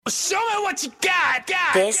Show me what you got.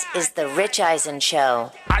 This is the Rich Eisen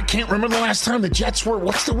Show. I can't remember the last time the Jets were,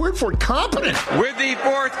 what's the word for it? Competent. With the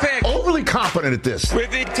 4th pick. Overly competent at this. With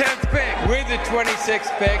the 10th pick. With the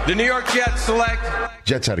 26th pick. The New York Jets select.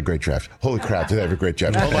 Jets had a great draft. Holy crap, did they have a great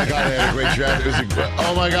draft? Oh my God, they had a great draft.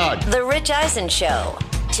 Oh my God. The Rich Eisen Show.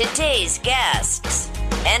 Today's guests.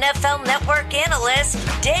 NFL Network Analyst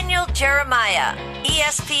Daniel Jeremiah.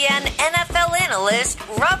 ESPN NFL Analyst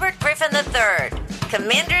Robert Griffin III.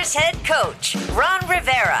 Commander's head coach, Ron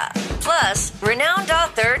Rivera, plus renowned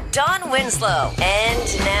author Don Winslow.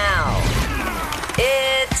 And now,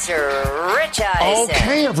 it's Rich Eisen.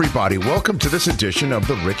 Okay, everybody, welcome to this edition of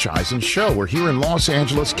the Rich Eisen Show. We're here in Los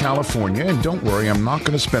Angeles, California, and don't worry, I'm not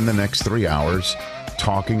going to spend the next 3 hours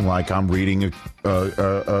talking like I'm reading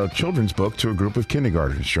a children's book to a group of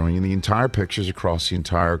kindergartners, showing you the entire pictures across the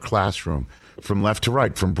entire classroom, from left to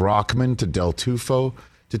right, from Brockman to Del Tufo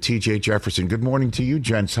to T.J. Jefferson. Good morning to you,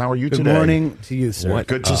 gents. How are you today? Good morning to you, sir.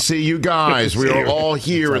 Good to see you guys. We are all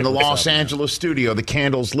here in the Los Angeles studio. The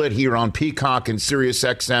candles lit here on Peacock and Sirius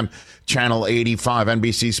XM, Channel 85,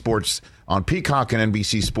 NBC Sports on Peacock and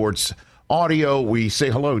NBC Sports Audio. We say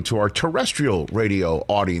hello to our terrestrial radio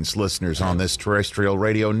audience listeners on this terrestrial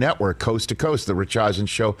radio network, coast to coast. The Rich Eisen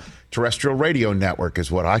Show terrestrial radio network is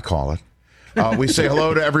what I call it. We say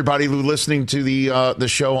hello to everybody who's listening to the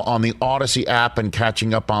show on the Odyssey app and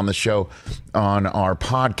catching up on the show on our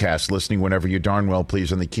podcast, listening whenever you darn well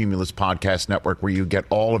please on the Cumulus Podcast Network, where you get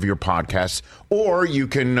all of your podcasts, or you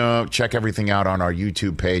can check everything out on our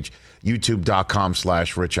YouTube page,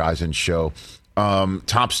 youtube.com/Rich Eisen Show.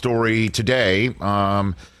 Top story today,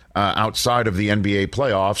 outside of the NBA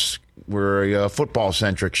playoffs, we're a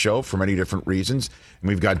football-centric show for many different reasons. And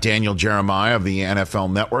we've got Daniel Jeremiah of the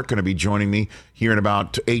NFL Network going to be joining me here in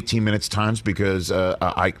about 18 minutes times because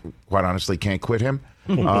I quite honestly can't quit him.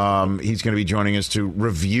 He's going to be joining us to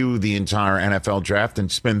review the entire NFL draft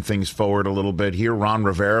and spin things forward a little bit here. Ron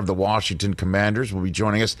Rivera of the Washington Commanders will be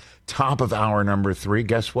joining us top of hour number 3.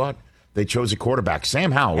 Guess what? They chose a quarterback,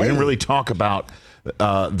 Sam Howell. We didn't really talk about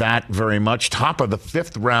that very much. Top of the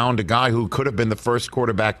 5th round, a guy who could have been the first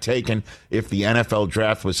quarterback taken if the NFL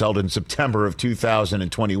draft was held in September of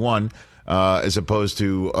 2021 as opposed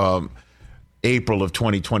to April of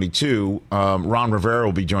 2022. Ron Rivera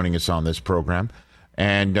will be joining us on this program.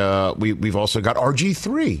 And we've also got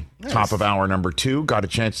RG3, nice. Top of hour number 2. Got a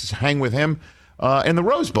chance to hang with him in the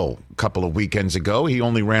Rose Bowl a couple of weekends ago. He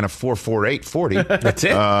only ran a 4.4840. That's it.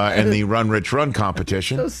 In the RunRichRun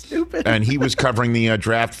competition. So stupid. And he was covering the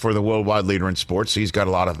draft for the worldwide leader in sports. So he's got a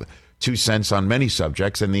lot of 2 cents on many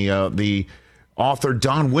subjects. And the author,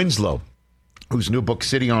 Don Winslow, whose new book,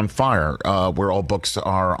 City on Fire, where all books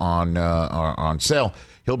are on sale,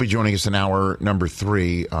 he'll be joining us in hour number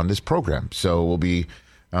 3 on this program. So we'll be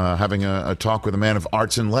having a talk with a man of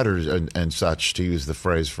arts and letters and such, to use the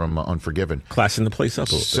phrase from Unforgiven. Classing the place up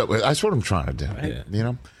a little So bit. that's what I'm trying to do, right.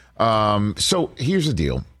 You know? So here's the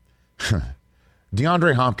deal.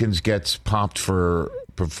 DeAndre Hopkins gets popped for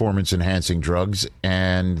performance-enhancing drugs,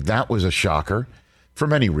 and that was a shocker for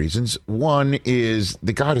many reasons. One is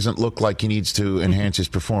the guy doesn't look like he needs to enhance his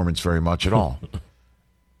performance very much at all,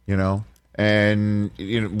 you know? And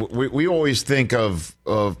you know, we always think of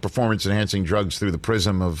performance-enhancing drugs through the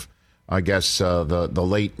prism of, I guess, the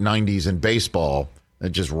late 90s in baseball.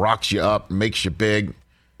 It just rocks you up, makes you big.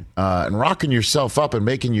 And rocking yourself up and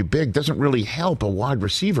making you big doesn't really help a wide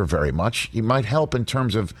receiver very much. It might help in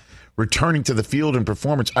terms of returning to the field and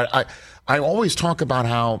performance. I always talk about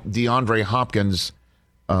how DeAndre Hopkins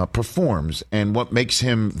performs, and what makes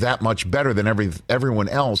him that much better than everyone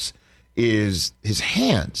else is his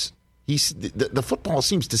hands. The football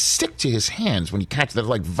seems to stick to his hands when he catches. They're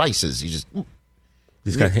like vices. He's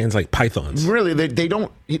got hands like pythons. Really, they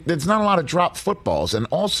don't. There's not a lot of drop footballs, and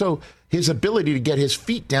also his ability to get his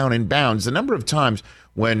feet down in bounds. The number of times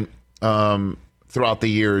when throughout the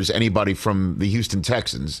years anybody from the Houston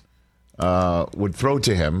Texans would throw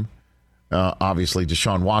to him, obviously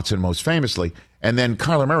Deshaun Watson most famously, and then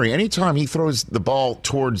Kyler Murray. Anytime he throws the ball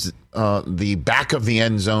towards the back of the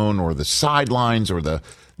end zone or the sidelines or the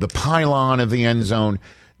pylon of the end zone,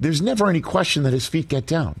 there's never any question that his feet get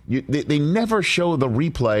down. They never show the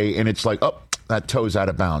replay and it's like, oh, that toe's out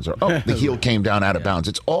of bounds, or oh, the heel came down out of bounds.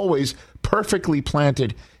 It's always perfectly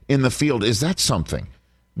planted in the field. Is that something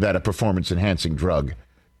that a performance-enhancing drug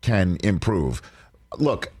can improve?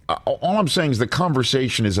 Look, all I'm saying is the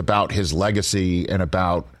conversation is about his legacy and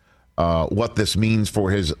about what this means for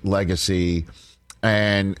his legacy.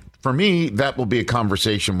 And for me, that will be a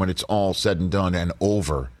conversation when it's all said and done and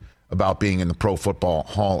over about being in the Pro Football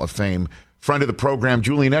Hall of Fame. Friend of the program,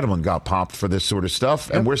 Julian Edelman, got popped for this sort of stuff.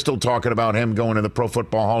 And we're still talking about him going to the Pro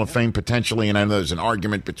Football Hall of Fame potentially. And I know there's an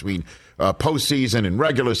argument between postseason and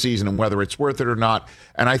regular season and whether it's worth it or not.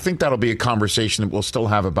 And I think that'll be a conversation that we'll still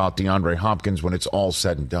have about DeAndre Hopkins when it's all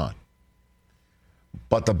said and done.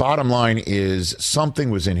 But the bottom line is something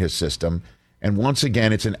was in his system. And once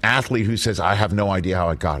again, it's an athlete who says, I have no idea how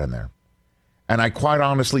it got in there. And I quite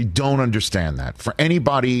honestly don't understand that. For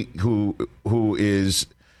anybody who is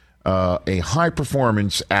a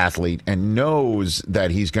high-performance athlete and knows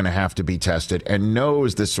that he's going to have to be tested and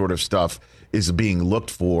knows this sort of stuff is being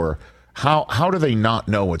looked for, how do they not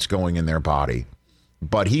know what's going in their body?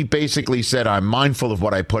 But he basically said, I'm mindful of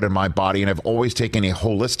what I put in my body, and I've always taken a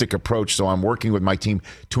holistic approach, so I'm working with my team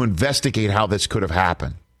to investigate how this could have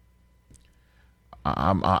happened.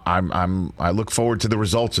 I look forward to the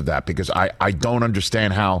results of that because I don't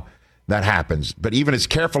understand how that happens. But even as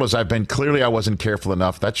careful as I've been, clearly I wasn't careful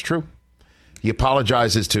enough. That's true. He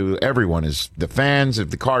apologizes to everyone, the fans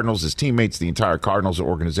of the Cardinals, his teammates, the entire Cardinals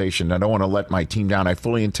organization. I don't want to let my team down. I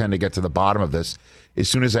fully intend to get to the bottom of this. As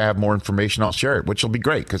soon as I have more information, I'll share it, which will be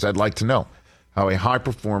great because I'd like to know how a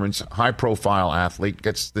high-performance, high-profile athlete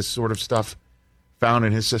gets this sort of stuff found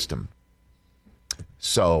in his system.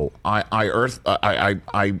 So I'm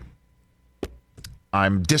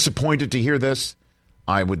disappointed to hear this.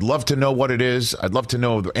 I would love to know what it is. I'd love to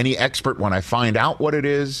know any expert when I find out what it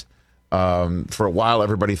is. For a while,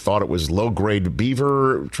 everybody thought it was low-grade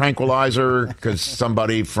beaver tranquilizer because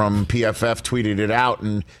somebody from PFF tweeted it out,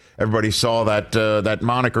 and everybody saw that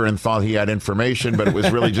moniker and thought he had information, but it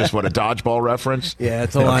was really just a dodgeball reference. Yeah,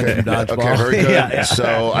 it's a line from dodgeball. Okay, very good. Yeah.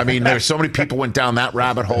 So, I mean, there's so many people went down that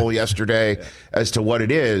rabbit hole yesterday as to what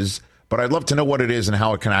it is, but I'd love to know what it is and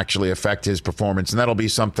how it can actually affect his performance, and that'll be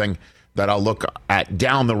something that I'll look at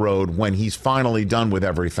down the road when he's finally done with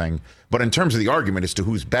everything. But in terms of the argument as to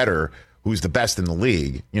who's better, who's the best in the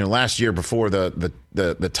league, last year before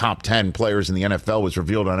the top 10 players in the NFL was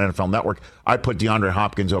revealed on NFL Network, I put DeAndre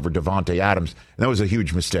Hopkins over Davante Adams. And that was a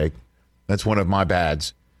huge mistake. That's one of my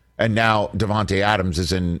bads. And now Davante Adams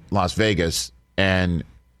is in Las Vegas and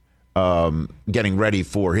getting ready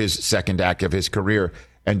for his second act of his career.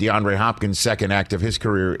 And DeAndre Hopkins' second act of his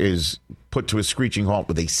career is put to a screeching halt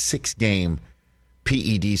with a 6-game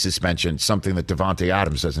PED suspension, something that Davante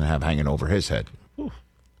Adams doesn't have hanging over his head.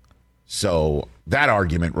 So that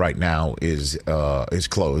argument right now is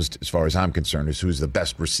closed as far as I'm concerned, is who's the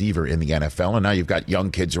best receiver in the NFL. And now you've got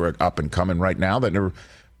young kids who are up and coming right now that are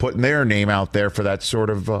putting their name out there for that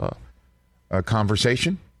sort of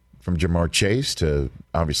conversation, from Jamar Chase to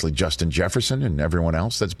obviously Justin Jefferson and everyone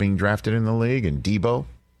else that's being drafted in the league, and Debo.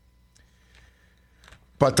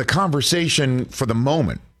 But the conversation for the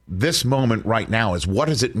moment, this moment right now, is what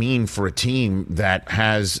does it mean for a team that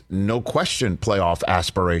has no question playoff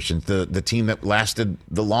aspirations, the team that lasted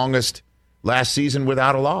the longest last season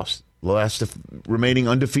without a loss, the last remaining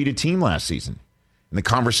undefeated team last season. And the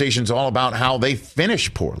conversation's all about how they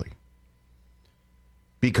finish poorly,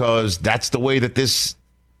 because that's the way that this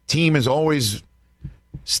team has always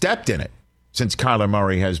stepped in it since Kyler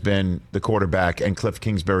Murray has been the quarterback and Cliff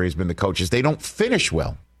Kingsbury has been the coaches. They don't finish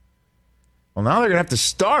well. Well, now they're going to have to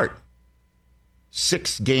start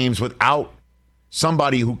 6 games without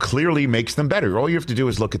somebody who clearly makes them better. All you have to do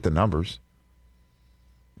is look at the numbers.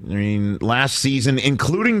 I mean, last season,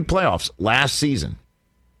 including playoffs, last season,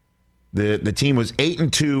 the team was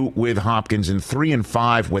 8-2 with Hopkins and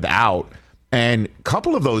 3-5 without. And a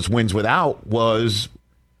couple of those wins without was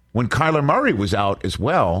when Kyler Murray was out as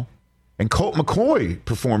well. And Colt McCoy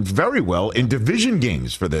performed very well in division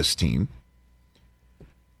games for this team.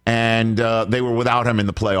 And they were without him in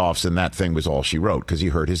the playoffs, and that thing was all she wrote because he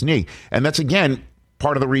hurt his knee. And that's, again,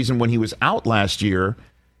 part of the reason when he was out last year,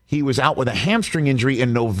 he was out with a hamstring injury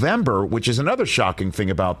in November, which is another shocking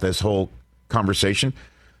thing about this whole conversation.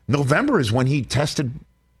 November is when he tested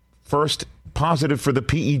first positive for the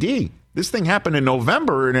PED. This thing happened in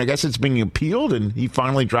November, and I guess it's being appealed, and he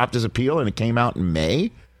finally dropped his appeal, and it came out in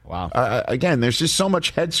May. Wow. Again, there's just so much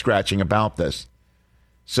head-scratching about this.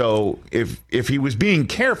 So if he was being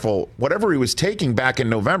careful, whatever he was taking back in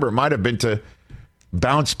November might have been to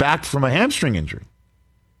bounce back from a hamstring injury.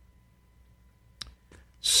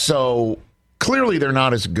 So clearly they're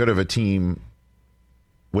not as good of a team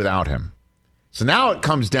without him. So now it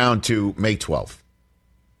comes down to May 12th.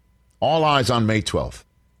 All eyes on May 12th.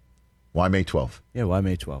 Why May 12th? Yeah, why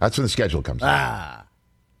May 12th? That's when the schedule comes out.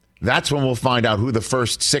 That's when we'll find out who the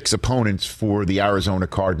first 6 opponents for the Arizona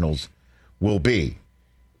Cardinals will be.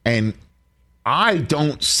 And I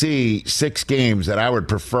don't see 6 games that I would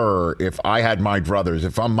prefer if I had my druthers.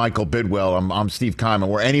 If I'm Michael Bidwell, I'm Steve Kyman,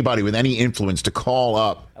 or anybody with any influence to call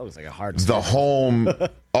up That looks like a hard the home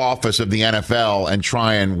office of the NFL and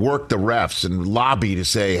try and work the refs and lobby to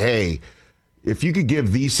say, hey, if you could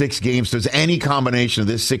give these 6 games to us, any combination of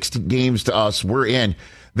this 6 games to us, we're in.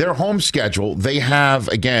 Their home schedule, they have,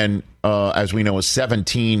 again, as we know, a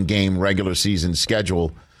 17-game regular season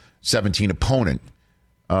schedule, 17 opponent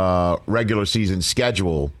regular season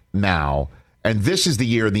schedule now. And this is the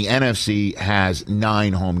year the NFC has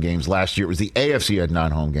 9 home games. Last year it was the AFC had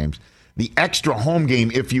 9 home games. The extra home game,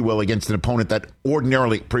 if you will, against an opponent that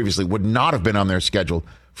ordinarily previously would not have been on their schedule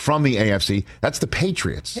from the AFC, that's the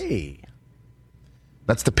Patriots. Hey.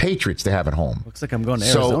 That's the Patriots they have at home. Looks like I'm going to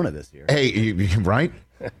Arizona this year. Hey, right?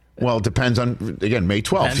 Well, it depends on, again, May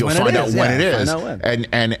 12th. You'll find out when it is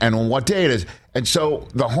and on what day it is. And so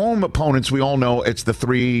the home opponents, we all know it's the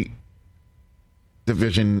 3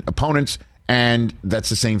 division opponents, and that's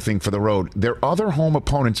the same thing for the road. Their other home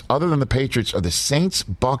opponents, other than the Patriots, are the Saints,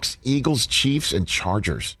 Bucks, Eagles, Chiefs, and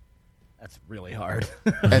Chargers. That's really hard.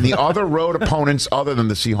 And the other road opponents, other than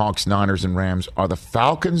the Seahawks, Niners, and Rams, are the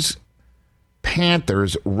Falcons,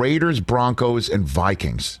 Panthers, Raiders, Broncos, and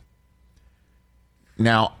Vikings.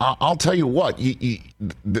 Now, I'll tell you what,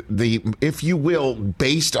 if you will,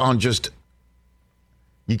 based on just,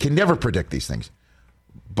 you can never predict these things,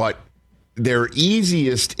 but their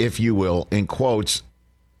easiest, if you will, in quotes,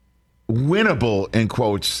 winnable, in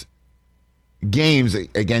quotes, games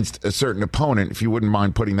against a certain opponent, if you wouldn't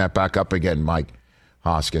mind putting that back up again, Mike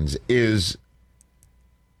Hoskins,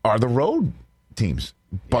 are the road teams.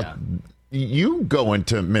 But you go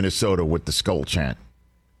into Minnesota with the skull chant.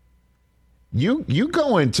 You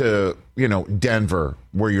go into, Denver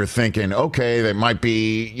where you're thinking, okay, that might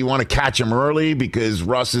be, you want to catch him early because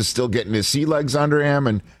Russ is still getting his sea legs under him.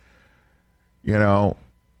 And, you want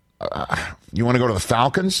to go to the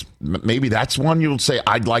Falcons? Maybe that's one you'll say,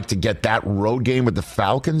 I'd like to get that road game with the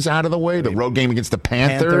Falcons out of the way. The road game against the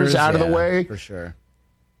Panthers out of the way. For sure.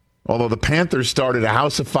 Although the Panthers started a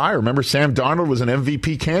house of fire. Remember, Sam Darnold was an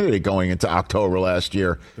MVP candidate going into October last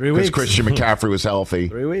year. 3 weeks. Because Christian McCaffrey was healthy.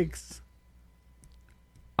 3 weeks.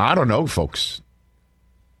 I don't know, folks.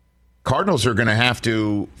 Cardinals are going to have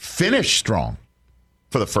to finish strong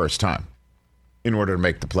for the first time in order to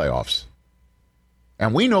make the playoffs.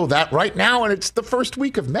 And we know that right now, and it's the first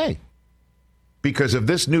week of May. Because of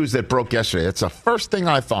this news that broke yesterday. That's the first thing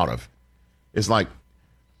I thought of. Is like,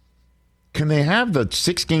 can they have the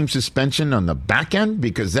 6-game suspension on the back end?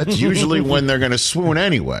 Because that's usually when they're going to swoon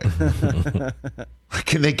anyway.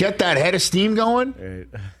 Can they get that head of steam going?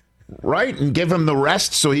 Right? And give him the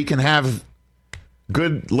rest so he can have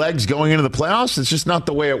good legs going into the playoffs? It's just not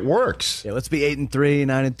the way it works. Yeah, let's be 8-3,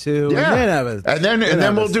 9-2. Yeah. And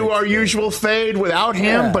then we'll do our usual fade without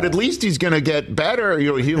him, but at least he's going to get better.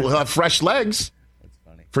 He'll have fresh legs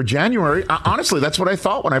for January. Honestly, that's what I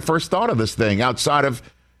thought when I first thought of this thing, outside of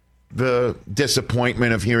the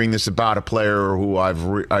disappointment of hearing this about a player who I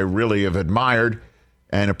really have admired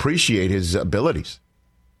and appreciate his abilities.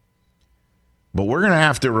 But we're going to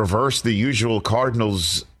have to reverse the usual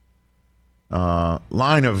Cardinals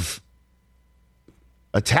line of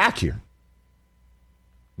attack here,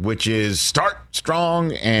 which is start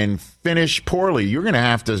strong and finish poorly. You're going to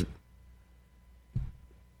have to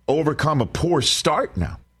overcome a poor start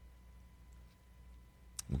now.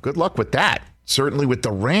 Good luck with that. Certainly with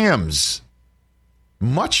the Rams,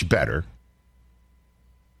 much better.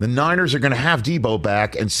 The Niners are going to have Debo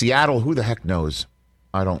back, and Seattle, who the heck knows?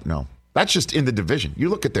 I don't know. That's just in the division. You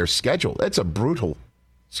look at their schedule. It's a brutal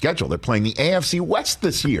schedule. They're playing the AFC West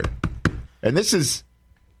this year. And this is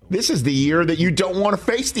the year that you don't want to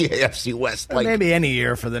face the AFC West. Like, maybe any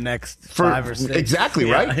year for the next 5 or 6. Exactly,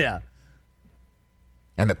 right? Yeah.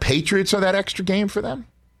 And the Patriots are that extra game for them?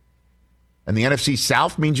 And the NFC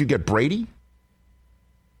South means you get Brady?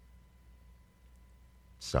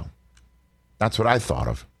 So, that's what I thought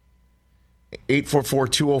of.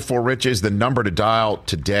 844-204-RICH is the number to dial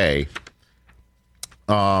today.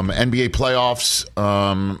 NBA playoffs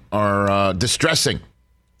are distressing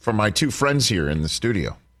for my 2 friends here in the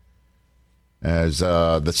studio, as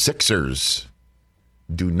the Sixers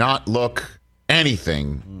do not look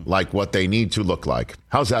anything like what they need to look like.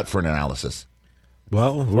 How's that for an analysis?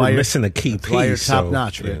 Well, we're missing a key piece. Why you're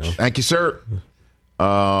top-notch, Rich. Thank you, sir.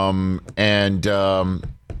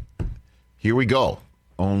 Here we go.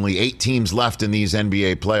 Only 8 teams left in these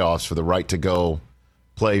NBA playoffs for the right to go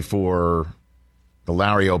play for the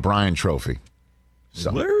Larry O'Brien Trophy.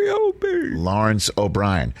 So, Larry O'Brien. Lawrence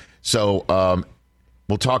O'Brien. So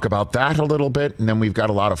We'll talk about that a little bit, and then we've got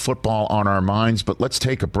a lot of football on our minds. But let's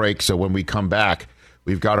take a break. So when we come back,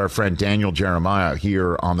 we've got our friend Daniel Jeremiah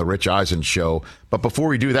here on the Rich Eisen Show. But before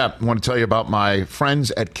we do that, I want to tell you about my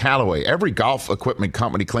friends at Callaway. Every golf equipment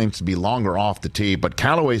company claims to be longer off the tee, but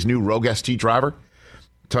Callaway's new Rogue ST driver,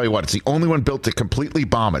 tell you what, it's the only one built to completely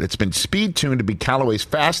bomb it. It's been speed-tuned to be Callaway's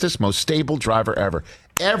fastest, most stable driver ever.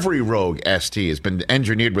 Every Rogue ST has been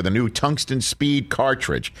engineered with a new tungsten speed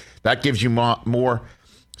cartridge. That gives you more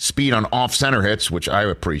speed on off-center hits, which I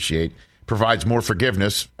appreciate. Provides more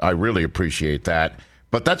forgiveness. I really appreciate that.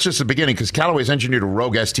 But that's just the beginning, because Callaway's engineered a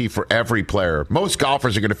Rogue ST for every player. Most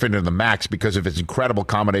golfers are going to fit into the Max because of its incredible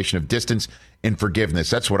combination of distance and forgiveness.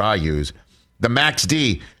 That's what I use. The Max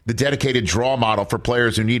D, the dedicated draw model for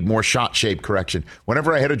players who need more shot shape correction.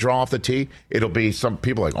 Whenever I hit a draw off the tee, it'll be some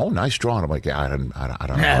people like, oh, nice draw. And I'm like, yeah, I don't know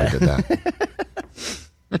how I did that.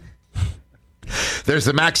 There's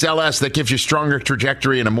the Max LS that gives you stronger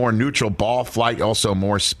trajectory and a more neutral ball flight, also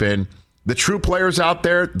more spin. The true players out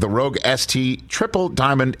there, the Rogue ST Triple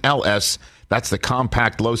Diamond LS, that's the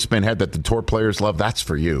compact low spin head that the tour players love. That's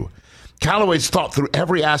for you. Callaway's thought through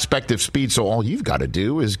every aspect of speed, so all you've got to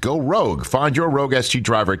do is go Rogue. Find your Rogue ST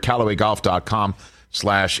driver at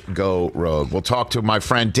CallawayGolf.com/go Rogue. We'll talk to my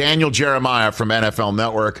friend Daniel Jeremiah from NFL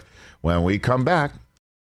Network when we come back.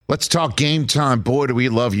 Let's talk Game Time. Boy, do we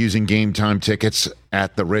love using Game Time tickets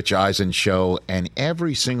at the Rich Eisen Show. And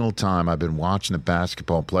every single time I've been watching the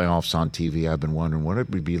basketball playoffs on TV, I've been wondering what it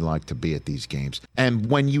would be like to be at these games. And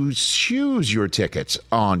when you choose your tickets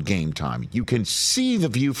on Game Time, you can see the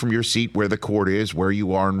view from your seat where the court is, where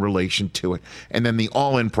you are in relation to it, and then the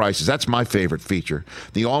all-in prices. That's my favorite feature.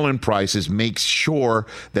 The all-in prices makes sure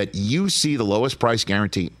that you see the lowest price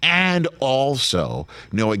guarantee and also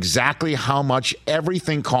know exactly how much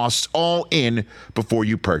everything costs all in before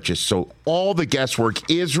you purchase. So all the guesswork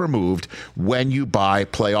is removed when you buy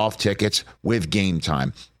playoff tickets with Game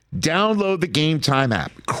Time. Download the Game Time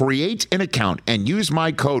app, create an account, and use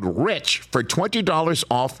my code RICH for $20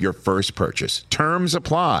 off your first purchase. Terms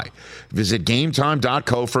apply. Visit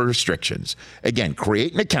GameTime.co for restrictions. Again,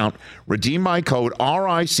 create an account, redeem my code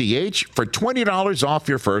RICH for $20 off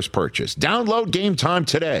your first purchase. Download Game Time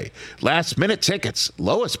today. Last minute tickets,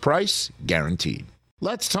 lowest price guaranteed.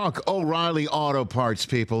 Let's talk O'Reilly Auto Parts,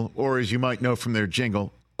 people, or as you might know from their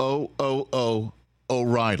jingle, O'Reilly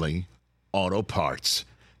Auto Parts.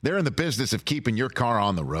 They're in the business of keeping your car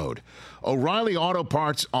on the road. O'Reilly Auto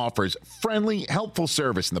Parts offers friendly, helpful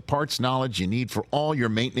service and the parts knowledge you need for all your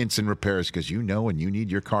maintenance and repairs, because you know when you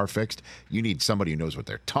need your car fixed, you need somebody who knows what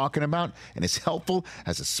they're talking about and is helpful,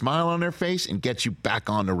 has a smile on their face, and gets you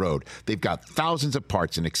back on the road. They've got thousands of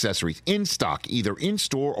parts and accessories in stock, either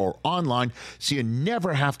in-store or online, so you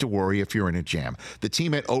never have to worry if you're in a jam. The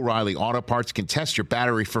team at O'Reilly Auto Parts can test your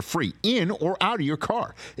battery for free in or out of your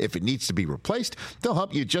car. If it needs to be replaced, they'll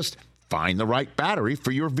help you just find the right battery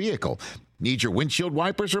for your vehicle. Need your windshield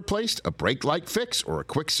wipers replaced, a brake light fix, or a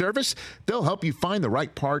quick service? They'll help you find the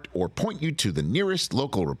right part or point you to the nearest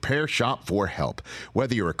local repair shop for help.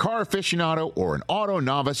 Whether you're a car aficionado or an auto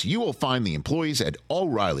novice, you will find the employees at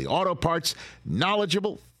O'Reilly Auto Parts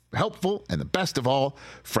knowledgeable, helpful, and the best of all,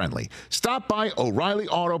 friendly. Stop by O'Reilly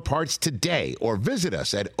Auto Parts today or visit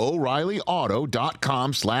us at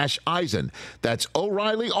O'ReillyAuto.com/Eisen. That's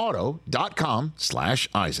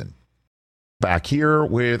O'ReillyAuto.com/Eisen. Back here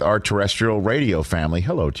with our terrestrial radio family.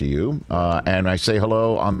 Hello to you. And I say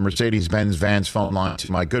hello on Mercedes-Benz Vans phone line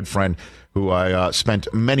to my good friend who I spent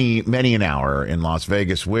many an hour in Las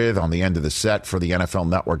Vegas with on the end of the set for the NFL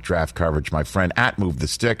Network draft coverage. My friend at Move the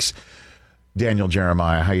Sticks, Daniel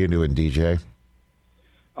Jeremiah. How you doing, DJ?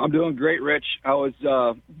 I'm doing great, Rich. I was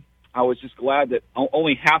just glad that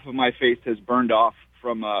only half of my face has burned off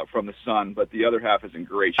from the sun, but the other half is in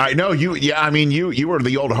great shape. I know you. Yeah, I mean you were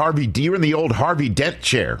the old Harvey. You were in the old Harvey Dent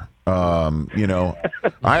chair. I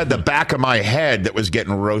had the back of my head that was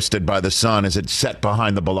getting roasted by the sun as it set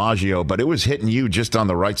behind the Bellagio, but it was hitting you just on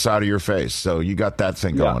the right side of your face. So you got that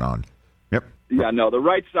thing going on. Yep. Yeah, no, the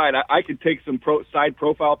right side. I could take some side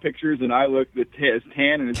profile pictures, and I look as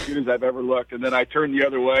tan and as good as I've ever looked, and then I turn the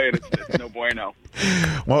other way, and it's no bueno.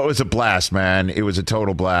 Well, it was a blast, man. It was a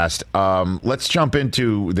total blast. Let's jump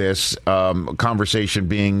into this conversation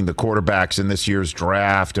being the quarterbacks in this year's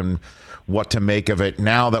draft and what to make of it.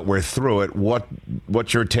 Now that we're through it,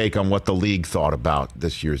 what's your take on what the league thought about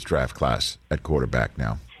this year's draft class at quarterback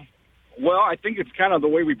now? Well, I think it's kind of the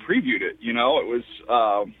way we previewed it. It was,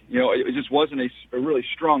 it just wasn't a really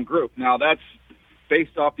strong group. Now, that's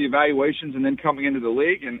based off the evaluations and then coming into the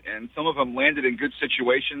league, and some of them landed in good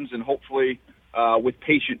situations and hopefully with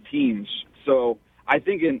patient teams. So I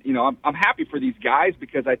think, I'm happy for these guys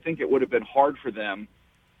because I think it would have been hard for them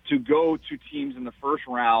to go to teams in the first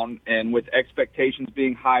round and with expectations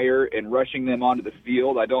being higher and rushing them onto the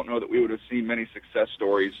field, I don't know that we would have seen many success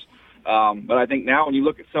stories. But I think now when you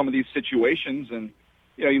look at some of these situations and,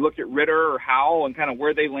 you look at Ritter or Howell and kind of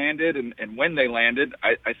where they landed and when they landed,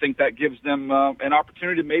 I think that gives them an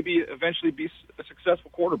opportunity to maybe eventually be a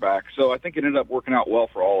successful quarterback. So I think it ended up working out well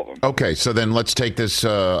for all of them. Okay, so then let's take this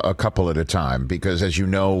a couple at a time because, as you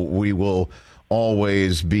know, we will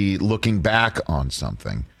always be looking back on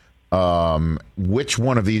something. Which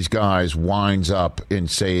one of these guys winds up in,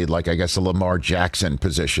 say, like, I guess, a Lamar Jackson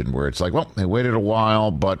position where it's like, well, they waited a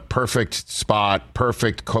while, but perfect spot,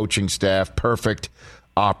 perfect coaching staff, perfect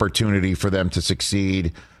opportunity for them to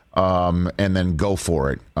succeed, and then go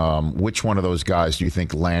for it. Which one of those guys do you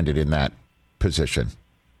think landed in that position?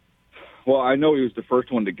 Well, I know he was the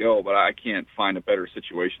first one to go, but I can't find a better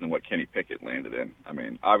situation than what Kenny Pickett landed in. I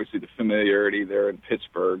mean, obviously the familiarity there in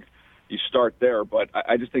Pittsburgh, you start there, but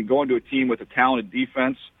I just think going to a team with a talented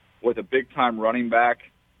defense, with a big-time running back,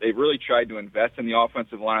 they've really tried to invest in the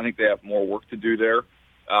offensive line. I think they have more work to do there.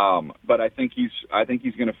 But I think he's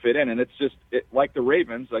going to fit in, and it's just like the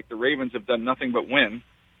Ravens. Like the Ravens have done nothing but win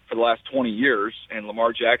for the last 20 years, and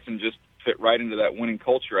Lamar Jackson just fit right into that winning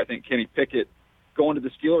culture. I think Kenny Pickett going to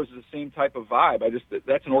the Steelers is the same type of vibe.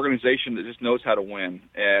 That's an organization that just knows how to win,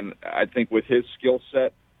 and I think with his skill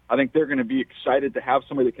set, I think they're going to be excited to have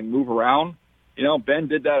somebody that can move around. Ben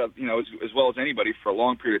did that, as well as anybody for a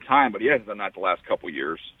long period of time, but he hasn't done that the last couple of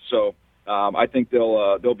years. So. I think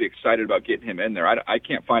they'll be excited about getting him in there. I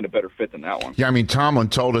can't find a better fit than that one. Yeah, I mean, Tomlin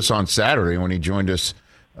told us on Saturday when he joined us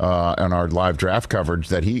on our live draft coverage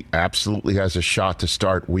that he absolutely has a shot to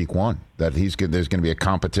start week one, that there's going to be a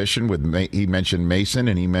competition with, he mentioned Mason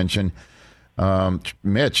and he mentioned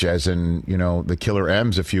Mitch, as in, the killer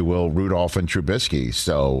M's, if you will, Rudolph and Trubisky.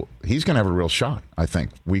 So he's going to have a real shot, I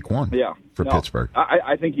think, week one for Pittsburgh.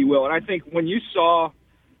 I think he will. And I think when you saw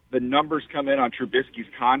the numbers come in on Trubisky's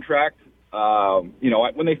contract,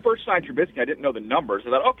 when they first signed Trubisky, I didn't know the numbers.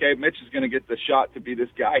 I thought, okay, Mitch is going to get the shot to be this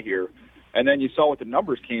guy here. And then you saw what the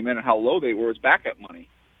numbers came in and how low they were as backup money.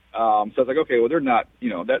 So I was like, okay, well, they're not,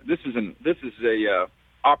 this is a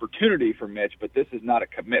opportunity for Mitch, but this is not a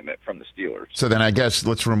commitment from the Steelers. So then I guess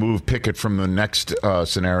let's remove Pickett from the next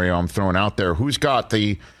scenario I'm throwing out there. Who's got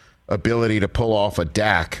the ability to pull off a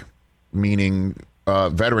Dak, meaning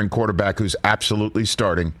veteran quarterback who's absolutely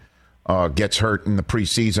starting, gets hurt in the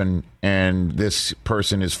preseason, and this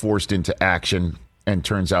person is forced into action and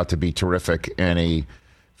turns out to be terrific and a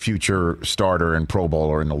future starter and Pro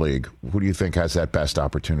Bowler in the league? Who do you think has that best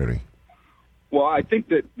opportunity? Well, I think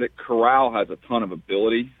that Corral has a ton of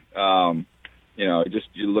ability. You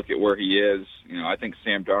look at where he is. I think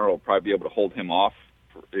Sam Darnold will probably be able to hold him off,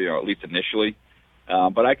 at least initially.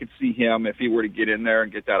 But I could see him, if he were to get in there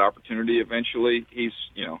and get that opportunity eventually, he's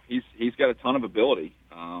got a ton of ability.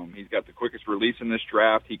 He's got the quickest release in this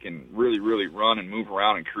draft. He can really, really run and move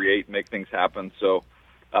around and create and make things happen. So,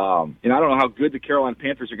 I don't know how good the Carolina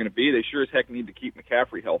Panthers are going to be. They sure as heck need to keep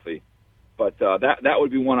McCaffrey healthy. But that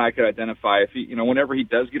would be one I could identify. If he, whenever he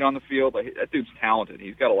does get on the field, that dude's talented.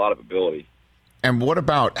 He's got a lot of ability. And what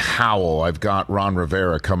about Howell? I've got Ron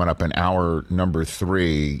Rivera coming up in hour number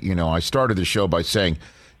 3. I started the show by saying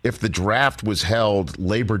if the draft was held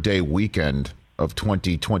Labor Day weekend of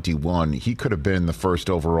 2021, he could have been the first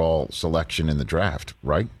overall selection in the draft,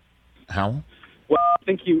 right, Howell? Well, I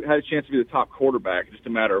think he had a chance to be the top quarterback. It's just a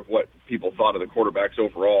matter of what people thought of the quarterbacks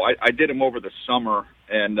overall. I did him over the summer,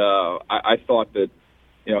 and I thought that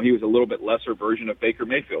he was a little bit lesser version of Baker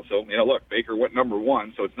Mayfield. So, look, Baker went number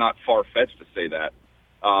 1, so it's not far-fetched to say that.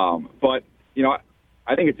 But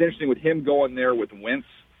I think it's interesting with him going there with Wentz.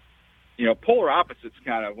 Polar opposites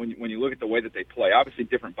kind of when you look at the way that they play. Obviously,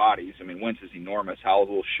 different bodies. I mean, Wentz is enormous. Howell's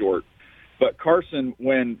a little short. But Carson,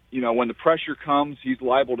 when the pressure comes, he's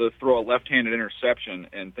liable to throw a left-handed interception,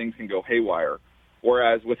 and things can go haywire.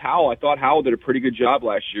 Whereas with Howell, I thought Howell did a pretty good job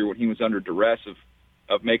last year when he was under duress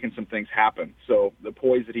of making some things happen. So the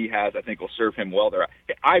poise that he has, I think, will serve him well there.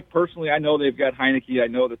 I know they've got Heineke. I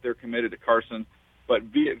know that they're committed to Carson. But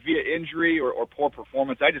via injury or poor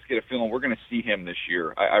performance, I just get a feeling we're going to see him this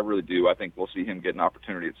year. I really do. I think we'll see him get an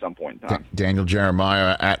opportunity at some point in time. Daniel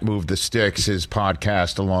Jeremiah at Move the Sticks, his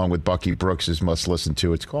podcast along with Bucky Brooks is must listen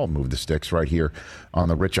to. It's called Move the Sticks right here on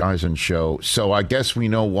the Rich Eisen Show. So I guess we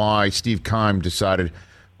know why Steve Keim decided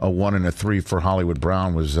a 1 and a 3 for Hollywood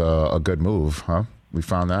Brown was a good move, huh? We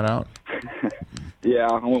found that out? Yeah,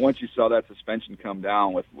 once you saw that suspension come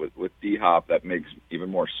down with D-Hop, that makes even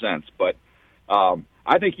more sense. But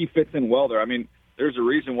I think he fits in well there. I mean, there's a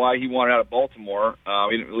reason why he wanted out of Baltimore.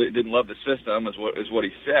 He didn't love the system, is what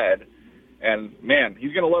he said. And, man,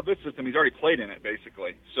 he's going to love this system. He's already played in it,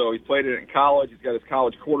 basically. So he's played it in college. He's got his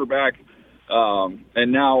college quarterback.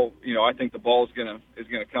 And now, I think the ball is going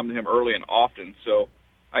to come to him early and often. So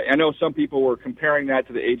I know some people were comparing that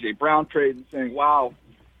to the A.J. Brown trade and saying, wow,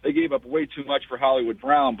 they gave up way too much for Hollywood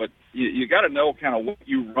Brown. But you got to know kind of what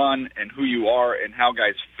you run and who you are and how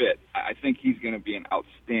guys fit. I think he's going to be an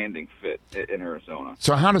outstanding fit in Arizona.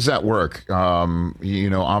 So how does that work?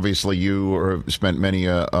 Obviously you spent many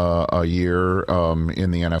a year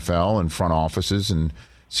in the NFL and front offices and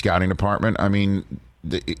scouting department. I mean,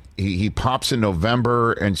 he pops in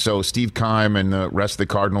November, and so Steve Keim and the rest of the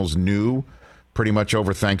Cardinals knew pretty much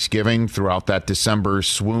over Thanksgiving throughout that December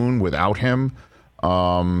swoon without him.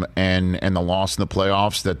 And the loss in the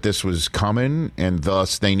playoffs, that this was coming, and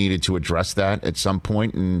thus they needed to address that at some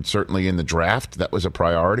point, and certainly in the draft, that was a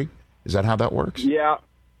priority. Is that how that works? Yeah.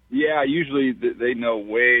 Usually they know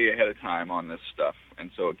way ahead of time on this stuff,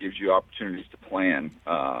 and so it gives you opportunities to plan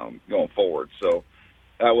going forward. So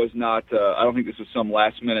that was not. I don't think this was some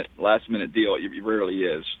last minute deal. It rarely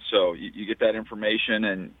is. So you get that information,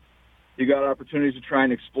 and you got opportunities to try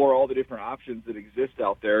and explore all the different options that exist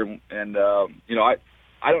out there. And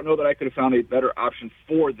I don't know that I could have found a better option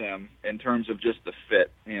for them in terms of just the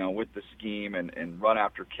fit, with the scheme and run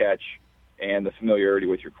after catch and the familiarity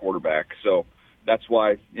with your quarterback. So that's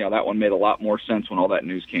why, that one made a lot more sense when all that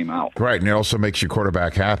news came out. Right, and it also makes your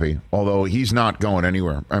quarterback happy, although he's not going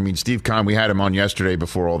anywhere. I mean, Steve Keim, we had him on yesterday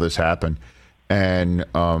before all this happened, and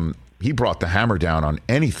he brought the hammer down on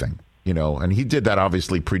anything. And he did that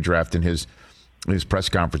obviously pre-draft in his press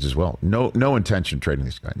conference as well. No intention of trading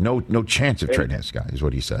this guy. No chance of trading this guy is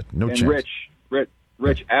what he said. No chance.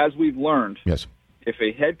 Rich, as we've learned, yes, if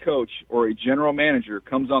a head coach or a general manager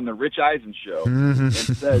comes on the Rich Eisen show and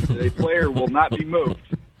says that a player will not be moved,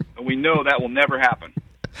 and we know that will never happen.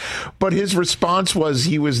 But his response was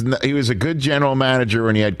he was a good general manager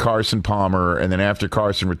when he had Carson Palmer, and then after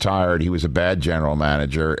Carson retired, he was a bad general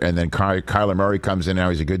manager, and then Kyler Murray comes in, now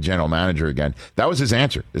he's a good general manager again. That was his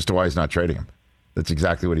answer as to why he's not trading him. That's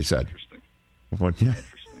exactly what he said. Interesting.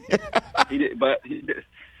 He did, but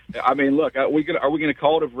I mean, look, are we going to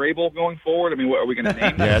call it a Vrabel going forward? I mean, are we going to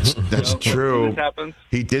name that? Yeah, that's true. When this happens?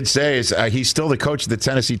 He did say he's still the coach of the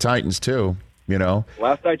Tennessee Titans too.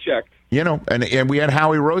 Last I checked. And we had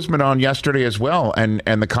Howie Roseman on yesterday as well, and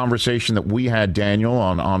the conversation that we had, Daniel,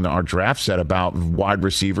 on our draft set about wide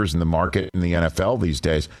receivers in the market in the NFL these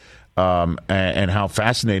days, and how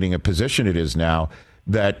fascinating a position it is now.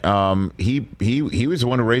 That he was the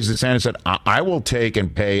one who raised his hand and said, I will take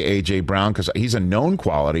and pay A.J. Brown because he's a known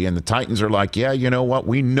quality. And the Titans are like, yeah, you know what?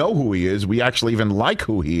 We know who he is. We actually even like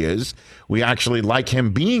who he is. We actually like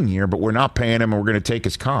him being here, but we're not paying him, and we're going to take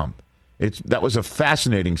his comp. That was a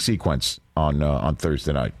fascinating sequence on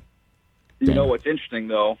Thursday night. You know what's interesting,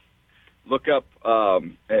 though? Look up,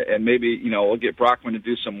 and maybe, we'll get Brockman to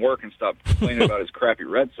do some work and stop complaining about his crappy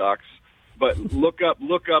Red Sox. But look up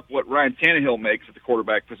what Ryan Tannehill makes at the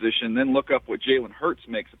quarterback position, then look up what Jalen Hurts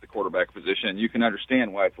makes at the quarterback position. You can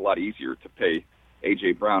understand why it's a lot easier to pay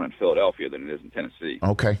A.J. Brown in Philadelphia than it is in Tennessee.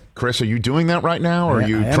 Okay. Chris, are you doing that right now, or are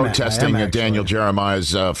you protesting Daniel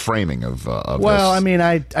Jeremiah's framing of this? Well, I mean,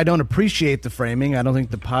 I don't appreciate the framing. I don't think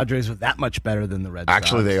the Padres are that much better than the Red Sox.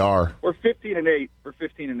 Actually, they are. We're 15-8. We're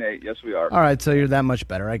 15-8. Yes, we are. All right, so you're that much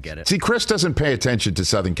better. I get it. See, Chris doesn't pay attention to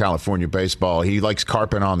Southern California baseball. He likes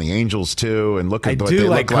carping on the Angels, too, and look at what they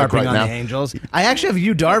look like right now. I do like carping on the Angels. I actually have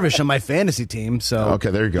Yu Darvish on my fantasy team, so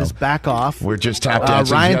okay, there you go. Just back off. We're just tap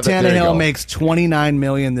dancing. Ryan Tannehill makes $29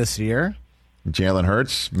 million this year. Jalen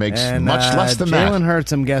Hurts makes much less than that. Jalen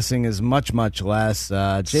Hurts, I'm guessing, is much, much less.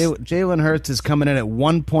 Jalen Hurts is coming in at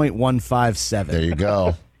 1.157. There you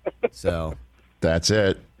go. So that's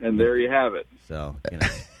it. And there you have it. So,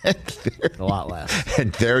 it's a lot less.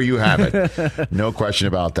 And there you have it. No question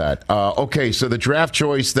about that. Okay, so the draft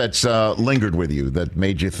choice that's lingered with you, that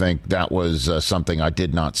made you think that was something I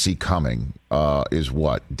did not see coming, is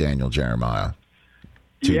what, Daniel Jeremiah?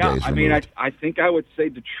 2 days removed. I mean, I think I would say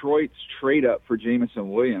Detroit's trade up for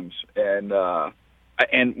Jameson Williams. And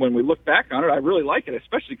when we look back on it, I really like it,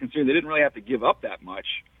 especially considering they didn't really have to give up that much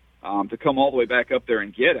to come all the way back up there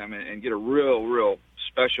and get him and get a real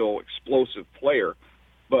special, explosive player.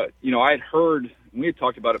 But, I had heard, we had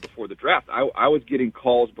talked about it before the draft, I was getting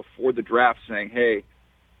calls before the draft saying, hey,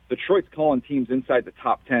 Detroit's calling teams inside the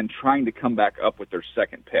top 10 trying to come back up with their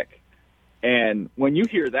second pick. And when you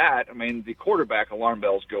hear that, I mean, the quarterback alarm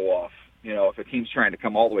bells go off. If a team's trying to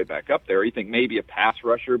come all the way back up there, you think maybe a pass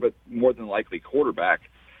rusher, but more than likely quarterback.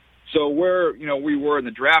 So where, we were in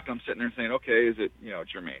the draft, I'm sitting there saying, okay, is it,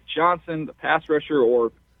 Jermaine Johnson, the pass rusher,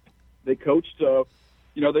 or they coached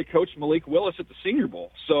Malik Willis at the Senior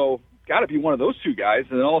Bowl. So got to be one of those two guys.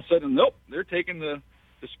 And then all of a sudden, nope, they're taking the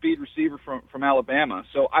speed receiver from Alabama.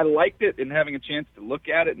 So I liked it in having a chance to look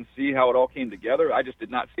at it and see how it all came together. I just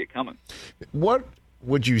did not see it coming. What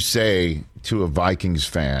would you say to a Vikings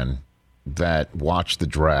fan that watched the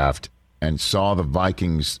draft and saw the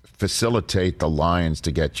Vikings facilitate the Lions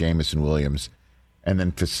to get Jameson Williams and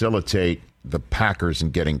then facilitate the Packers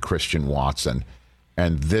in getting Christian Watson?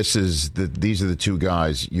 And these are the two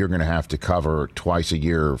guys you're going to have to cover twice a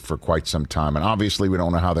year for quite some time. And obviously we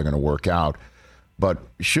don't know how they're going to work out. But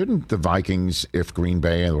shouldn't the Vikings, if Green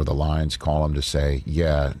Bay or the Lions call them to say,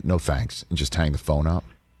 yeah, no thanks, and just hang the phone up,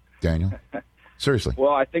 Daniel? Seriously.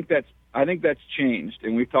 Well, I think that's changed,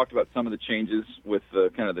 and we've talked about some of the changes with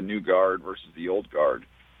the kind of the new guard versus the old guard.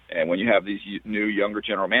 And when you have these new, younger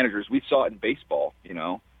general managers, we saw it in baseball.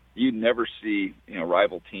 You'd never see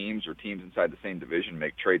rival teams or teams inside the same division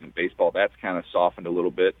make trades in baseball. That's kind of softened a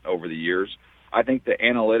little bit over the years. I think the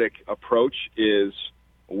analytic approach is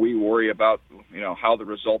we worry about how the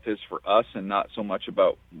result is for us and not so much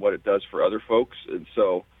about what it does for other folks. And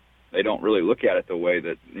so they don't really look at it the way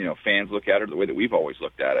that fans look at it, or the way that we've always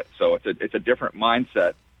looked at it. So it's a different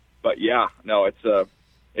mindset. But yeah, no, it's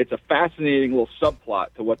a fascinating little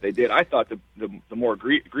subplot to what they did. I thought the more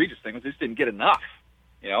egregious thing was they just didn't get enough.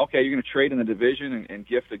 Okay, you're going to trade in the division and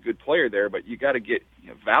gift a good player there, but you got to get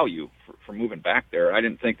value for moving back there. I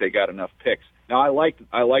didn't think they got enough picks. Now I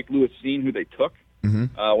liked Lewis Seen, who they took.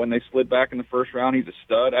 When they slid back in the first round. He's a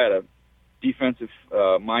stud. I had a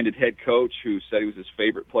defensive-minded head coach who said he was his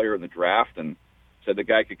favorite player in the draft and said the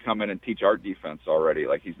guy could come in and teach our defense already.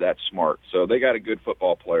 Like, he's that smart. So they got a good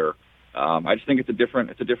football player. I just think it's a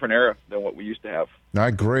different era than what we used to have. I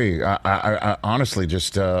agree. I honestly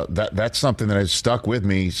just that's something that has stuck with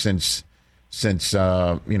me since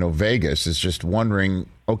Vegas, is just wondering,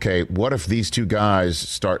 okay, what if these two guys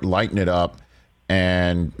start lighting it up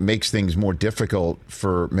and makes things more difficult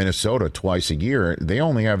for Minnesota twice a year? They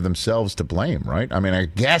only have themselves to blame, right? I mean, I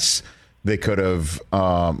guess they could have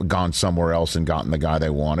gone somewhere else and gotten the guy they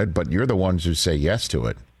wanted, but you're the ones who say yes to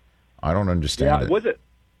it. I don't understand it. Was it?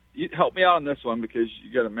 You help me out on this one because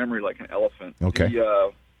you got a memory like an elephant. Okay.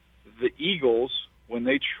 The Eagles, when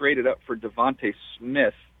they traded up for Devontae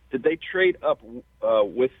Smith, did they trade up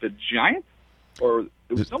with the Giants or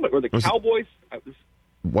it was somebody, or the Cowboys?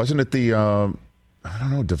 Wasn't it the I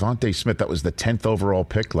don't know, Devontae Smith? That was the 10th overall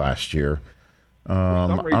pick last year. I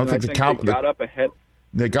don't think the Cowboys got up ahead.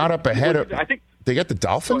 They got up ahead of. I think they got the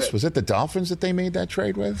Dolphins. Was it the Dolphins that they made that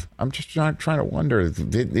trade with? I'm just trying to wonder.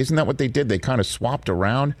 Isn't that what they did? They kind of swapped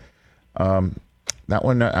around. That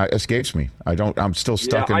one escapes me. I'm still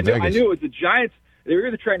stuck in Vegas. I knew it was the Giants. They were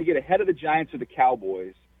either trying to get ahead of the Giants or the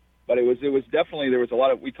Cowboys. But it was definitely, there was a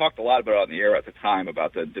lot of, we talked a lot about it on the air at the time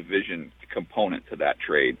about the division component to that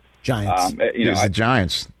trade. Giants. The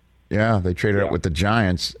Giants. Yeah, they traded up with the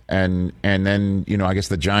Giants, and then I guess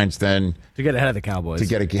the Giants then to get ahead of the Cowboys. To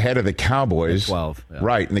get ahead of the Cowboys, 12,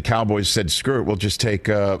 right? And the Cowboys said, "Screw it, we'll just take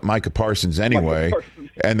Micah Parsons anyway."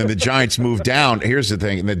 And then the Giants moved down. Here's the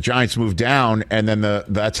thing: the Giants moved down, and then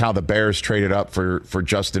that's how the Bears traded up for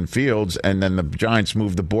Justin Fields, and then the Giants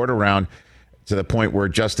moved the board around to the point where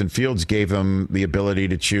Justin Fields gave them the ability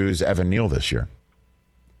to choose Evan Neal this year.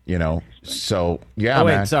 So yeah. Oh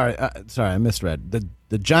wait, man. sorry, I misread.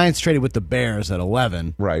 The Giants traded with the Bears at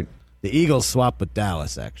 11. Right. The Eagles swapped with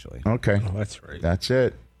Dallas, actually. Okay. Oh, that's right. That's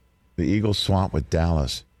it. The Eagles swapped with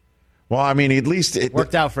Dallas. Well, I mean, at least it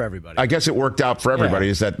worked out for everybody. I guess it worked out for everybody.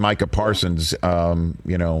 Is that Micah Parsons, wound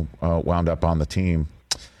up on the team?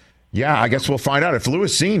 Yeah, I guess we'll find out if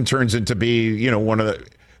Lewis Seen turns into be, one of the.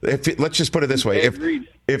 Let's just put it this way: if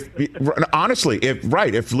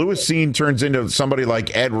Lewis Seen turns into somebody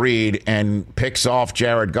like Ed Reed and picks off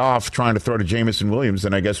Jared Goff trying to throw to Jameson Williams,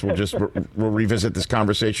 then I guess we'll just we'll revisit this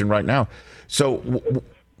conversation right now. So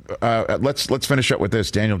let's finish up with this.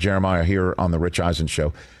 Daniel Jeremiah here on the Rich Eisen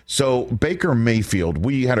Show. So Baker Mayfield,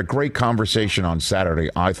 we had a great conversation on Saturday,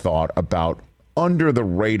 I thought, about under the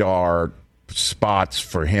radar spots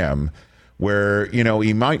for him, where,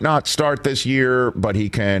 he might not start this year, but he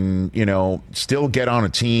can, still get on a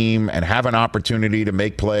team and have an opportunity to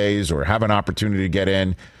make plays or have an opportunity to get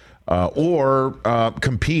in or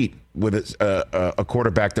compete with a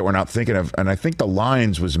quarterback that we're not thinking of. And I think the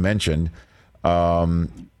Lions was mentioned.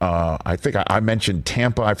 I think I mentioned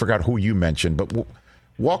Tampa. I forgot who you mentioned, but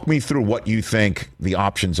walk me through what you think the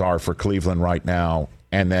options are for Cleveland right now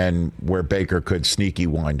and then where Baker could sneaky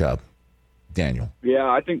wind up. Daniel. Yeah,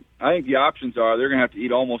 I think the options are they're going to have to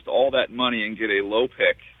eat almost all that money and get a low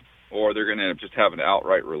pick, or they're going to just have to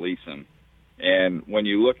outright release him. And when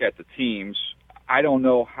you look at the teams, I don't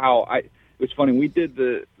know how. It's funny, we did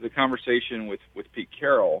the conversation with Pete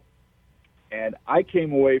Carroll, And I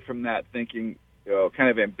came away from that thinking, kind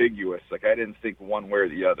of ambiguous. Like, I didn't think one way or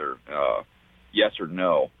the other, yes or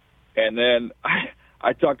no. And then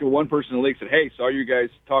I talked to one person in the league, said, hey, saw you guys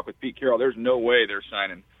talk with Pete Carroll. There's no way they're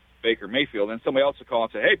signing Baker Mayfield. And somebody else would call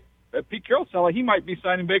and say, hey, Pete Carroll sounds like he might be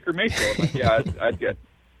signing Baker Mayfield. I'm like, yeah, I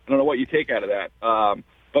don't know what you take out of that.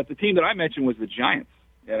 But the team that I mentioned was the Giants.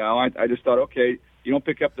 You know, I just thought, okay, you don't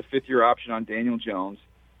pick up the fifth-year option on Daniel Jones.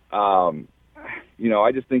 You know,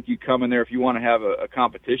 I just think you come in there if you want to have a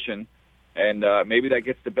competition, and maybe that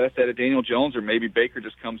gets the best out of Daniel Jones, or maybe Baker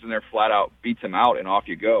just comes in there flat out, beats him out, and off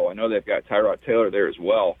you go. I know they've got Tyrod Taylor there as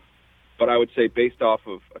well, but I would say based off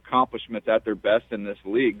of accomplishments at their best in this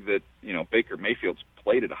league that, you know, Baker Mayfield's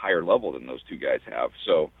played at a higher level than those two guys have.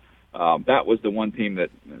 So that was the one team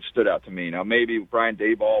that stood out to me. Now, maybe Brian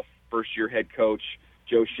Daboll, first-year head coach,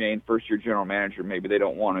 Joe Shane, first-year general manager, maybe they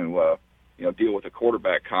don't want to deal with a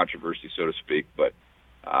quarterback controversy, so to speak, but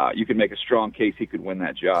you can make a strong case he could win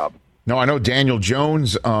that job. No, I know Daniel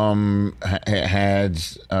Jones had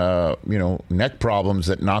neck problems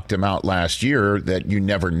that knocked him out last year that you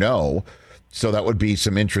never know. So that would be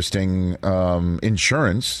some interesting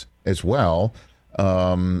insurance as well.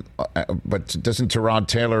 But doesn't Tyrod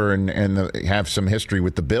Taylor have some history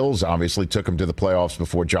with the Bills? Obviously took him to the playoffs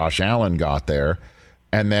before Josh Allen got there.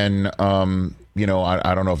 And then, I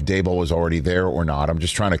don't know if Daboll was already there or not. I'm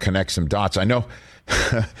just trying to connect some dots. I know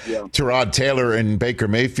Tyrod Taylor and Baker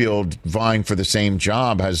Mayfield vying for the same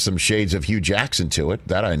job has some shades of Hugh Jackson to it.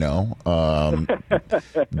 That I know.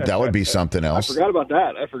 That would be something else. I forgot about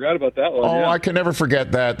that one. Oh, yeah. I can never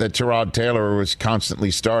forget that Tyrod Taylor was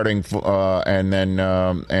constantly starting and then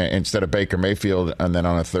instead of Baker Mayfield, and then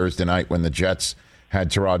on a Thursday night when the Jets had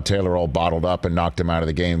Tyrod Taylor all bottled up and knocked him out of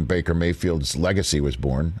the game, Baker Mayfield's legacy was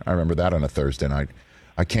born. I remember that on a Thursday night.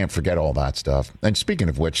 I can't forget all that stuff. And speaking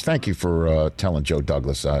of which, thank you for telling Joe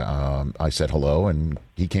Douglas I said hello, and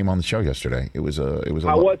he came on the show yesterday. It was a.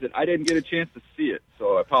 How was it? I didn't get a chance to see it,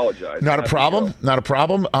 so I apologize. Not a problem. Not a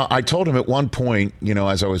problem. I told him at one point,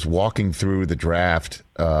 as I was walking through the draft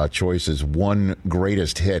choices, one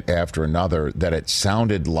greatest hit after another, that it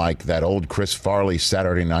sounded like that old Chris Farley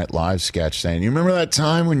Saturday Night Live sketch saying, "You remember that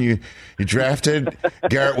time when you drafted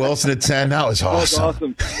Garrett Wilson at 10? That was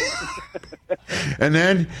awesome." And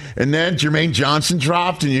then Jermaine Johnson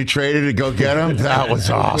dropped and you traded to go get him. That was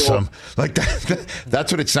awesome. Like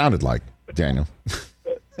that's what it sounded like, Daniel.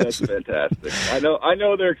 That's fantastic. I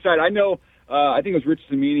know they're excited. I know. I think it was Rich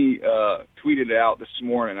Cimini tweeted it out this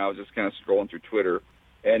morning. I was just kind of scrolling through Twitter,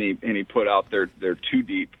 and he put out they're too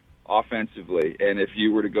deep offensively. And if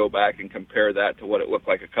you were to go back and compare that to what it looked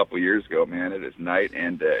like a couple years ago, man, it is night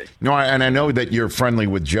and day. No, and I know that you're friendly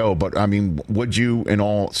with Joe, but I mean, would you, in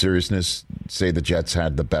all seriousness, say the Jets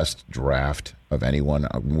had the best draft of anyone?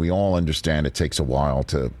 We all understand it takes a while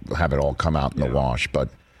to have it all come out in the wash, but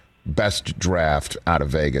best draft out of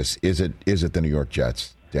Vegas, is it the New York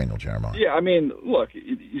Jets, Daniel Jeremiah? Yeah, I mean, look,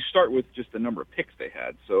 you start with just the number of picks they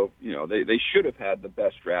had. So, they should have had the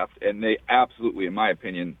best draft, and they absolutely, in my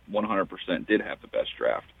opinion, 100% did have the best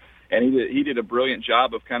draft. And he did a brilliant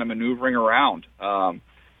job of kind of maneuvering around, and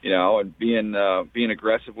being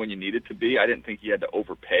aggressive when you needed to be. I didn't think you had to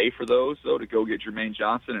overpay for those, though, to go get Jermaine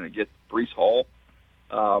Johnson and to get Breece Hall.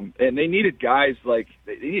 And they needed guys they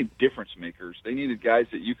needed difference makers. They needed guys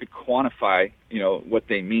that you could quantify, what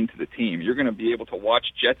they mean to the team. You're going to be able to watch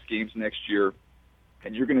Jets games next year,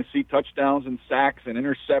 and you're going to see touchdowns and sacks and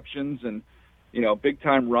interceptions and,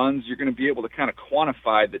 big-time runs. You're going to be able to kind of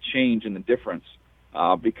quantify the change and the difference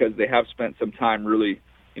because they have spent some time really,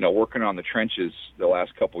 working on the trenches the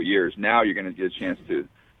last couple of years. Now you're going to get a chance to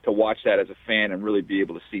watch that as a fan and really be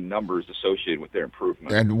able to see numbers associated with their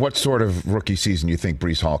improvement. And what sort of rookie season do you think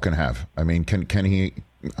Breece Hall can have? I mean, can he?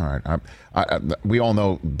 All right, we all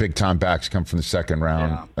know big-time backs come from the second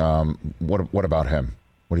round. Yeah. What about him?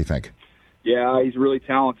 What do you think? Yeah, he's really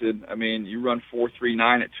talented. I mean, you run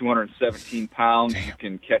 4.39 at 217 pounds. Damn. You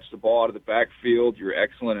can catch the ball out of the backfield. You're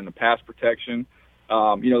excellent in the pass protection. The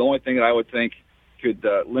only thing that I would think could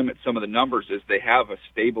limit some of the numbers is they have a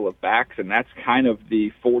stable of backs, and that's kind of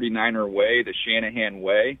the 49er way, the Shanahan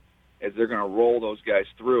way, is they're going to roll those guys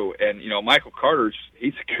through. And, Michael Carter,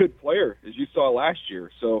 he's a good player, as you saw last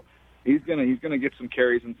year. So he's going to get some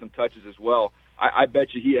carries and some touches as well. I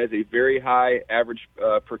bet you he has a very high average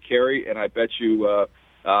per carry, and I bet you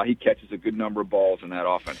he catches a good number of balls in that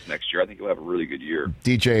offense next year. I think he'll have a really good year.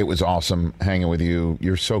 DJ, it was awesome hanging with you.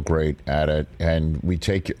 You're so great at it, and we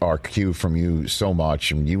take our cue from you so much.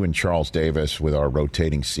 And you and Charles Davis with our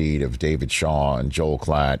rotating seat of David Shaw and Joel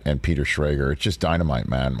Klatt and Peter Schrager. It's just dynamite,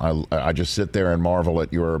 man. I just sit there and marvel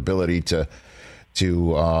at your ability to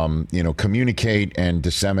communicate and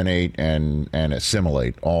disseminate and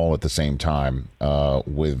assimilate all at the same time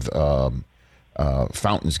with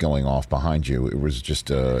fountains going off behind you. It was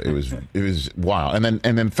just it was wild. And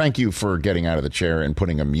then thank you for getting out of the chair and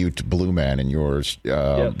putting a mute blue man in yours.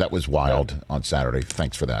 Yes. That was wild on Saturday.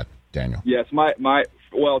 Thanks for that, Daniel. Yes,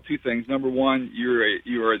 well, two things. Number one,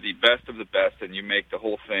 you are the best of the best, and you make the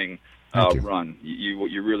whole thing run.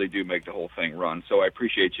 You really do make the whole thing run. So I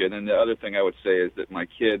appreciate you. And then the other thing I would say is that my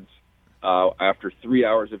kids, after 3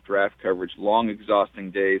 hours of draft coverage, long,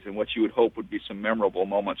 exhausting days, and what you would hope would be some memorable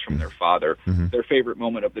moments from their father, their favorite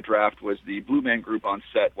moment of the draft was the Blue Man Group on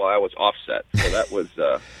set while I was offset. So that was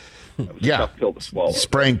a tough pill to swallow.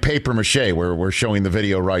 Spraying paper mache. We're showing the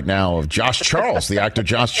video right now of Josh Charles, the actor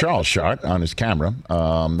Josh Charles, shot on his camera.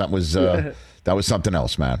 That was something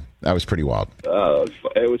else, man. That was pretty wild.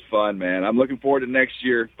 It was fun, man. I'm looking forward to next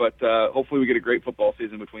year, but hopefully we get a great football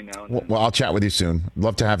season between now and then. Well, I'll chat with you soon.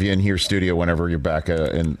 Love to have you in here studio whenever you're back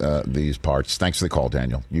in these parts. Thanks for the call,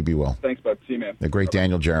 Daniel. You be well. Thanks, bud. See you, man. The great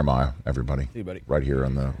Daniel Jeremiah, everybody. See you, buddy. Right here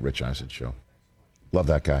on the Rich Eisen Show. Love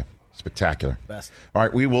that guy. Spectacular. Best. All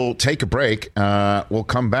right, we will take a break. We'll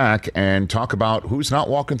come back and talk about who's not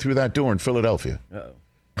walking through that door in Philadelphia. Uh-oh.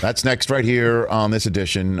 That's next right here on this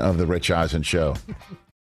edition of the Rich Eisen Show.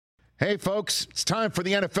 Hey, folks, it's time for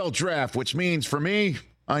the NFL Draft, which means for me,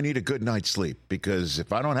 I need a good night's sleep because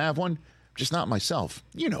if I don't have one, I'm just not myself.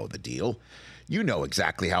 You know the deal. You know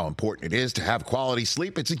exactly how important it is to have quality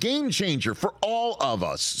sleep. It's a game changer for all of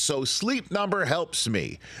us. So Sleep Number helps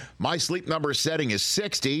me. My Sleep Number setting is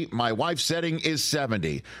 60. My wife's setting is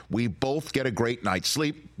 70. We both get a great night's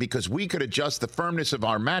sleep because we could adjust the firmness of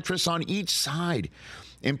our mattress on each side.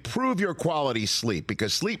 Improve your quality sleep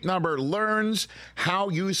because Sleep Number learns how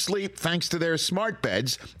you sleep thanks to their smart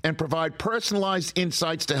beds and provide personalized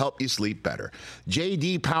insights to help you sleep better.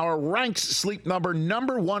 J.D. Power ranks Sleep Number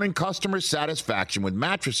 #1 in customer satisfaction with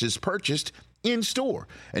mattresses purchased in store.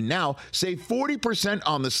 And now save 40%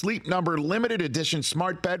 on the Sleep Number limited edition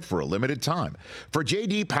smart bed for a limited time. For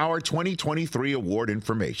J.D. Power 2023 award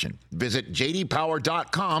information, visit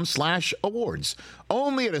jdpower.com/awards.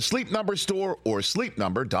 Only at a Sleep Number store or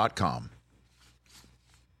sleepnumber.com.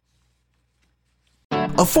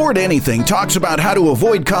 Afford Anything talks about how to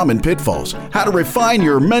avoid common pitfalls, how to refine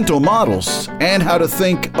your mental models, and how to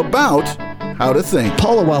think about how to think.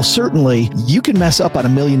 Paula, while certainly you can mess up on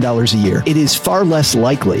 $1 million a year, it is far less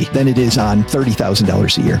likely than it is on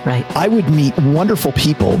 $30,000 a year. Right. I would meet wonderful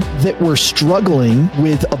people that were struggling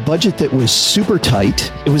with a budget that was super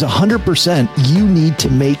tight. It was 100% you need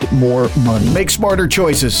to make more money. Make smarter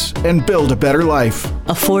choices and build a better life.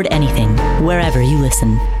 Afford Anything, wherever you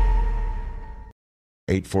listen.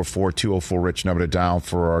 844-204-RICH, number to dial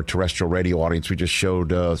for our terrestrial radio audience. We just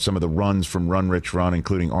showed some of the runs from RunRichRun,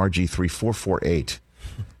 including RG3 448.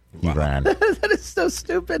 He ran. That is so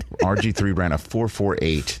stupid. RG3 ran a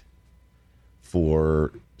 448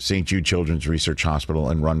 for St. Jude Children's Research Hospital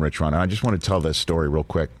and RunRichRun. And I just want to tell this story real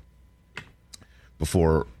quick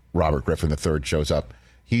before Robert Griffin III shows up.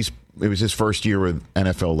 It was his first year with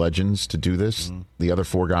NFL Legends to do this. Mm-hmm. The other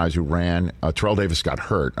four guys who ran, Terrell Davis got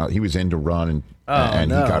hurt. He was in to run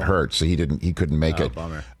and he got hurt, so he couldn't make it.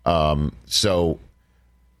 Bummer. So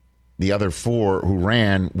the other four who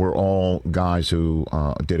ran were all guys who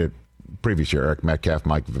did it previous year: Eric Metcalf,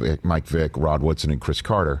 Mike Vick, Rod Woodson, and Chris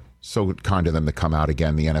Carter. So kind of them to come out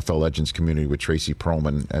again. The NFL Legends community with Tracy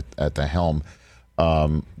Perlman at the helm.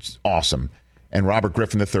 Awesome. And Robert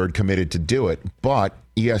Griffin III committed to do it, but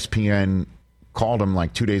ESPN called him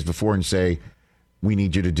like 2 days before and say, we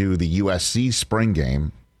need you to do the USC spring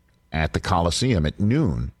game at the Coliseum at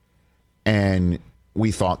noon. And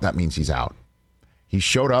we thought that means he's out. He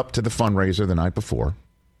showed up to the fundraiser the night before.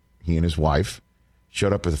 He and his wife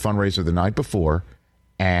showed up at the fundraiser the night before.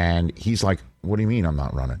 And he's like, what do you mean I'm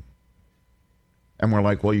not running? And we're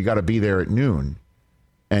like, well, you got to be there at noon.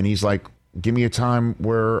 And he's like, give me a time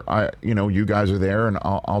where you guys are there and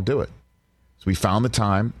I'll do it. So we found the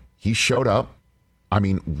time. He showed up. I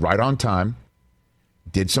mean, right on time.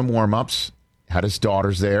 Did some warm-ups. Had his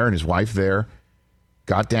daughters there and his wife there.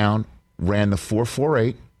 Got down, ran the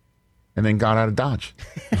 4.48, and then got out of Dodge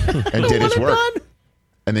and did his work.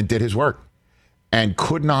 And then did his work. And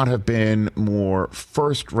could not have been more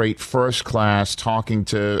first-rate, first-class, talking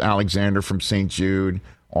to Alexander from St. Jude,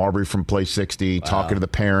 Aubrey from Play 60, talking to the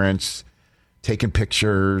parents, taking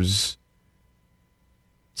pictures.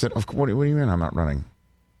 Said, what do you mean I'm not running?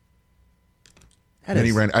 And then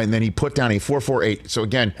he ran, and then he put down a 4.48. So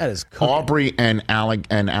again, Aubrey and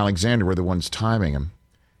Alexander were the ones timing him,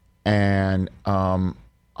 and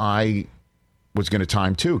I was going to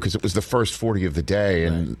time too because it was the first 40 of the day,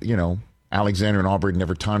 and Alexander and Aubrey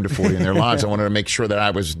never timed a 40 in their lives. I wanted to make sure that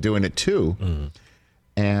I was doing it too.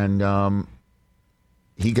 And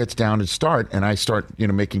he gets down to start, and I start,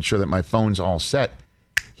 making sure that my phone's all set.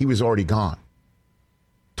 He was already gone.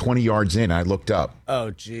 20 yards in, I looked up.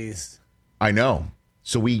 Oh, jeez. I know.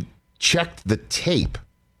 So we checked the tape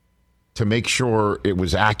to make sure it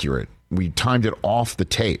was accurate. We timed it off the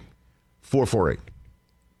tape. 448.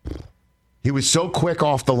 He was so quick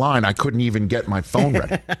off the line, I couldn't even get my phone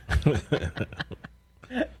ready.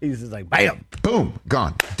 He's just like, bam, boom,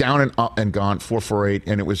 gone, down and up and gone. 448,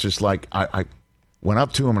 and it was just like I went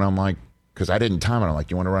up to him and I'm like, because I didn't time it. I'm like,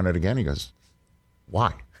 you want to run it again? He goes,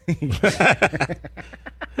 why?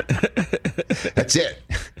 That's it.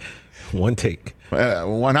 One take.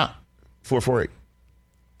 Why not? 448.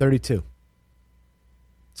 32.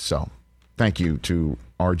 So, thank you to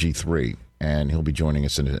RG3. And he'll be joining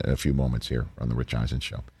us in a few moments here on the Rich Eisen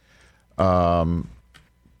Show.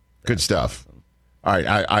 Good stuff. All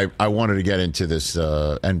right, I wanted to get into this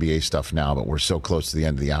NBA stuff now, but we're so close to the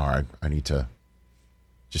end of the hour. I need to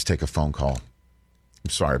just take a phone call. I'm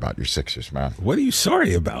sorry about your Sixers, man. What are you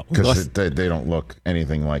sorry about? Because they don't look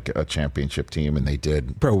anything like a championship team, and they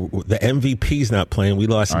did. Bro, the MVP's not playing. We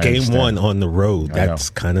lost game 1 on the road. That's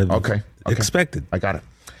kind of expected. I got it.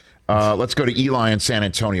 Let's go to Eli in San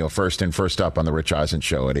Antonio first up on the Rich Eisen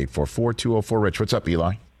Show at 844-204-RICH. What's up,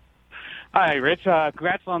 Eli? Hi, Rich.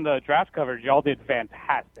 Congrats on the draft coverage. Y'all did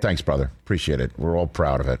fantastic. Thanks, brother. Appreciate it. We're all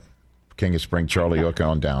proud of it. King of Spring, Charlie Hook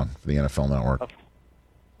on down for the NFL Network.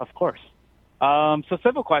 Of course. So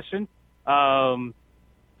simple question. I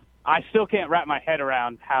still can't wrap my head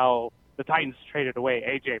around how the Titans traded away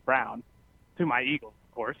A.J. Brown to my Eagles,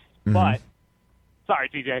 of course. Mm-hmm. But, sorry,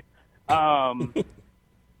 TJ.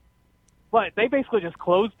 But they basically just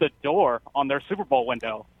closed the door on their Super Bowl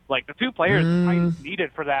window. Like, the two players the Titans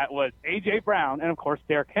needed for that was A.J. Brown and, of course,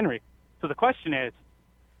 Derrick Henry. So the question is,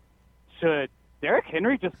 should Derrick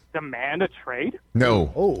Henry just demand a trade? No.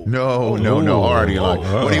 All right, Eli.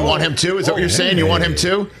 What do you want him to? Is that what you're saying? You want him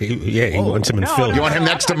to? He wants him in Philly. You want him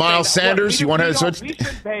next to Miles Sanders? You want him to We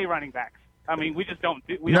should pay running backs. I mean, we just don't.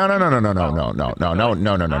 No. I'm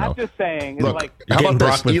just saying. Look, like, how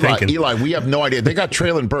about this, Eli? We have no idea. They got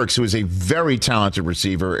Treylon Burks, who is a very talented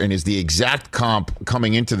receiver and is the exact comp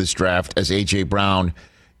coming into this draft as A.J. Brown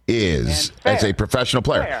is as a professional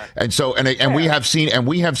player. Fair. And so, and we have seen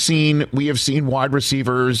wide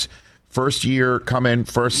receivers first year come in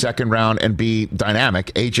first, second round and be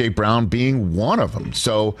dynamic. A.J. Brown being one of them.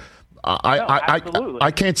 So.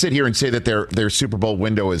 I can't sit here and say that their Super Bowl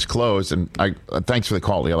window is closed. And thanks for the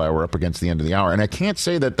call, Eli. We're up against the end of the hour. And I can't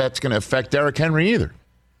say that that's going to affect Derrick Henry either.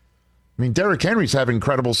 I mean, Derrick Henry's having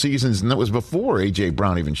incredible seasons, and that was before A.J.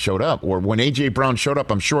 Brown even showed up. Or when A.J. Brown showed up,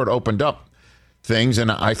 I'm sure it opened up things.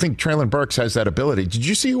 And I think Treylon Burks has that ability. Did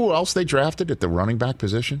you see who else they drafted at the running back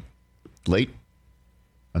position late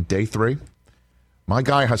on day 3? My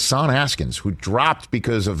guy, Hassan Haskins, who dropped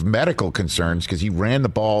because of medical concerns because he ran the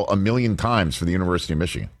ball 1,000,000 times for the University of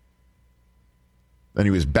Michigan. Then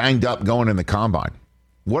he was banged up going in the combine.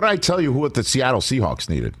 What did I tell you what the Seattle Seahawks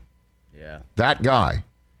needed? Yeah. That guy.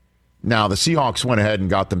 Now, the Seahawks went ahead and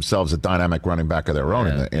got themselves a dynamic running back of their own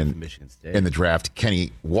in the draft,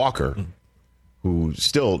 Kenny Walker, who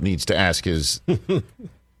still needs to ask his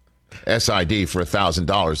SID for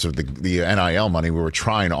 $1,000 of the NIL money we were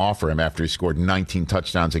trying to offer him after he scored 19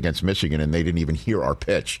 touchdowns against Michigan, and they didn't even hear our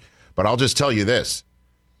pitch. But I'll just tell you this.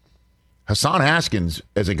 Hassan Haskins,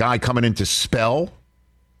 as a guy coming in to spell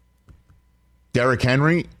Derrick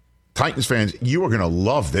Henry, Titans fans, you are going to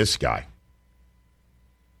love this guy.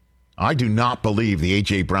 I do not believe the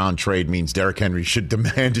A.J. Brown trade means Derrick Henry should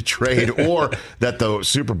demand a trade or that the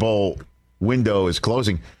Super Bowl window is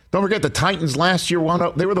closing. Don't forget, the Titans last year wound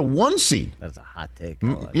up, they were the 1 seed. That's a hot take.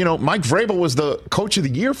 Mike Vrabel was the coach of the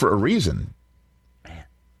year for a reason. Man.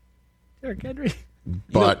 Derrick Henry.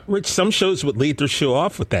 But Rich, some shows would lead their show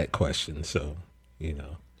off with that question, so,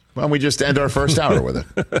 Well, we just end our first hour with it.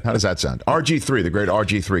 How does that sound? RG3, the great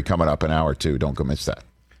RG3 coming up in hour 2. Don't go miss that.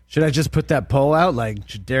 Should I just put that poll out? Like,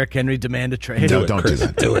 should Derrick Henry demand a trade? No, don't do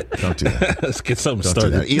that. Do it. Don't do that. Let's get something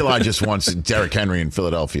started. Eli just wants Derrick Henry in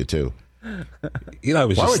Philadelphia, too. Eli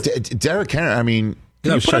was Derrick Henry, I mean,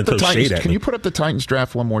 can you put up the Titans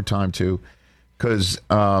draft one more time, too? Because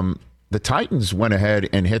the Titans went ahead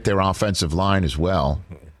and hit their offensive line as well.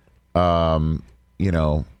 With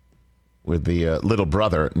the little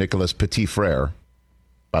brother, Nicolas Petit Frere.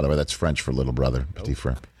 By the way, that's French for little brother, Petit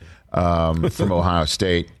Frere, from Ohio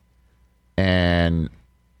State. And,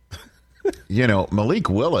 Malik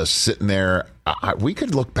Willis sitting there. We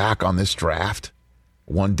could look back on this draft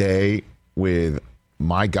one day with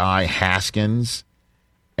my guy Haskins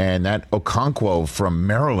And that Okonkwo from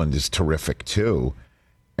Maryland is terrific, too.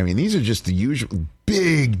 I mean, these are just the usual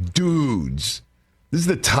big dudes. This is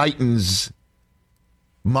the Titans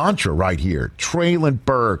mantra right here. Treylon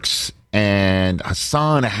Burks and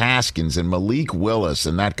Hassan Haskins and Malik Willis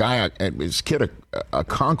and that guy, his kid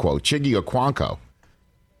Okonkwo, Chiggy Okonkwo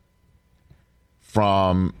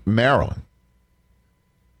from Maryland.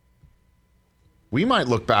 We might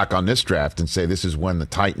look back on this draft and say this is when the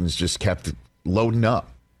Titans just kept loading up,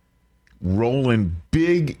 rolling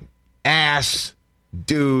big-ass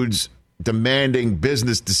dudes, demanding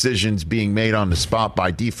business decisions being made on the spot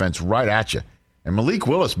by defense right at you. And Malik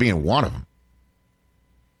Willis being one of them.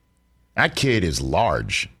 That kid is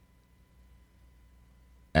large.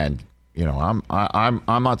 And, you know, I'm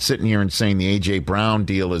not sitting here and saying the A.J. Brown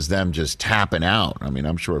deal is them just tapping out. I mean,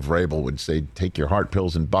 I'm sure if Vrabel would say, take your heart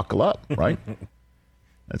pills and buckle up, right?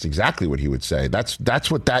 That's exactly what he would say.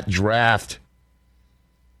 That's what that draft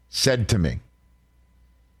said to me,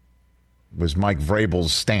 was Mike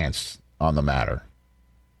Vrabel's stance on the matter.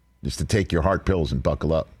 Just to take your heart pills and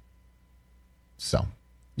buckle up. So,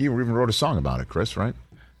 you even wrote a song about it, Chris, right?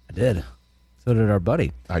 I did. So did our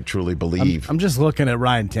buddy. I truly believe. I'm just looking at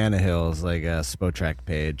Ryan Tannehill's Spotrac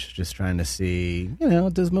page, just trying to see,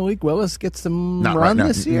 does Malik Willis get some run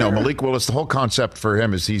this year? No, Malik Willis, the whole concept for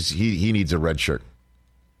him is he needs a red shirt.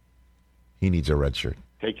 He needs a red shirt.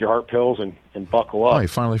 Take your heart pills and buckle up. Oh, he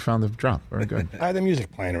finally found the drop. Very good. I had the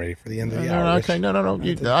music playing already for the end of the hour. Okay, no.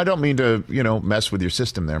 I don't mean to, mess with your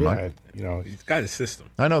system there, Mike. He's got a system.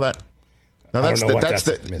 I know that. No, that's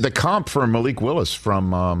the comp for Malik Willis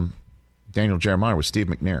from Daniel Jeremiah was Steve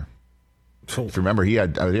McNair. If you remember, he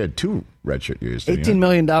had 2 redshirt years. $18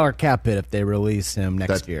 million cap hit if they release him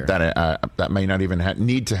next year. That may not even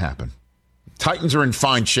need to happen. Titans are in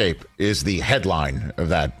fine shape is the headline of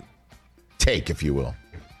that take, if you will.